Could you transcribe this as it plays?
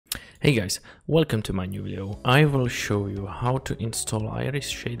Hey guys, welcome to my new video. I will show you how to install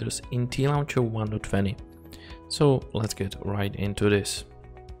iris shaders in Tlauncher 1.20. So let's get right into this.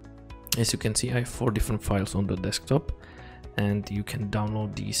 As you can see, I have 4 different files on the desktop and you can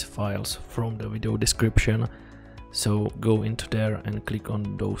download these files from the video description. So go into there and click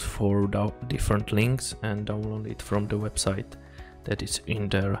on those 4 different links and download it from the website that is in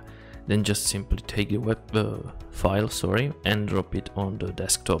there. Then just simply take the file and drop it on the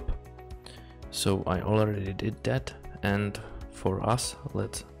desktop. So I already did that, and for us,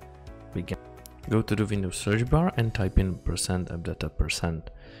 let's begin. Go to the Windows search bar and type in %appdata%,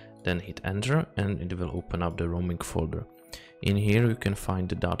 then hit enter and it will open up the roaming folder. In here you can find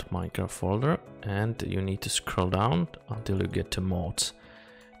the .micro folder and you need to scroll down until you get to modes.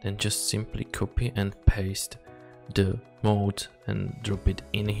 Then just simply copy and paste the mode and drop it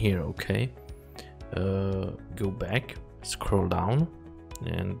in here, okay? Go back, scroll down,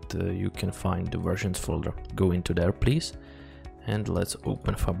 and you can find the versions folder. Go into there please, and let's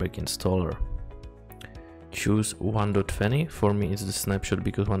open Fabric Installer. Choose 1.20. For me it's the snapshot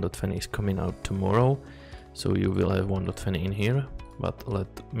because 1.20 is coming out tomorrow, so you will have 1.20 in here, but let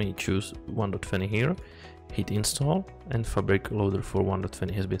me choose 1.20 here. Hit install and Fabric Loader for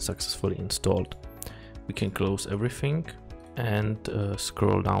 1.20 has been successfully installed. We can close everything and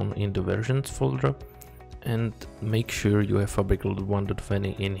scroll down in the versions folder and make sure you have Fabric Loader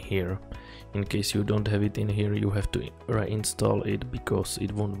 1.20 in here. In case you don't have it in here, you have to reinstall it because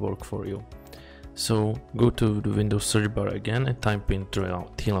it won't work for you. So go to the Windows search bar again and type in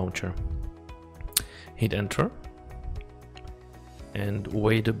Tlauncher. Hit enter and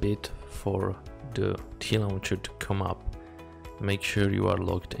wait a bit for the Tlauncher to come up. Make sure you are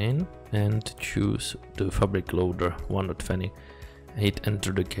logged in and choose the Fabric Loader 1.20. Hit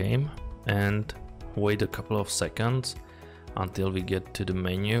enter the game and wait a couple of seconds until we get to the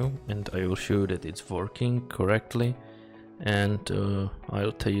menu, and I will show you that it's working correctly, and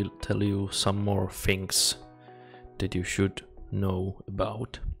I'll tell you some more things that you should know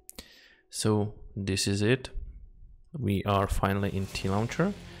about. So this is it. We are finally in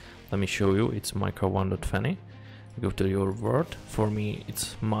Tlauncher. Let me show you. It's Micro 1.20. Go to your Word. For me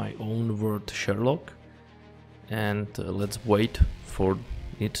it's my own Word Sherlock, and let's wait for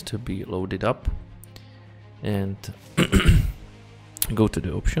it to be loaded up. And go to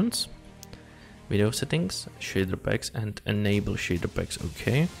the options, video settings, shader packs, and enable shader packs.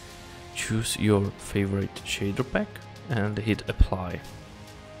 Okay, choose your favorite shader pack and hit apply.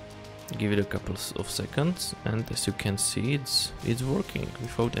 Give it a couple of seconds, and as you can see, it's working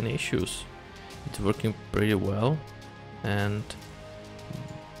without any issues. It's working pretty well, and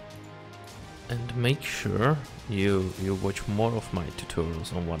make sure you watch more of my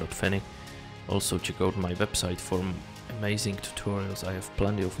tutorials on 1.20. Also check out my website for amazing tutorials. I have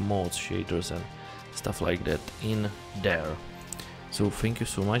plenty of mods, shaders and stuff like that in there. So thank you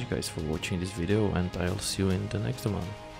so much guys for watching this video, and I'll see you in the next one.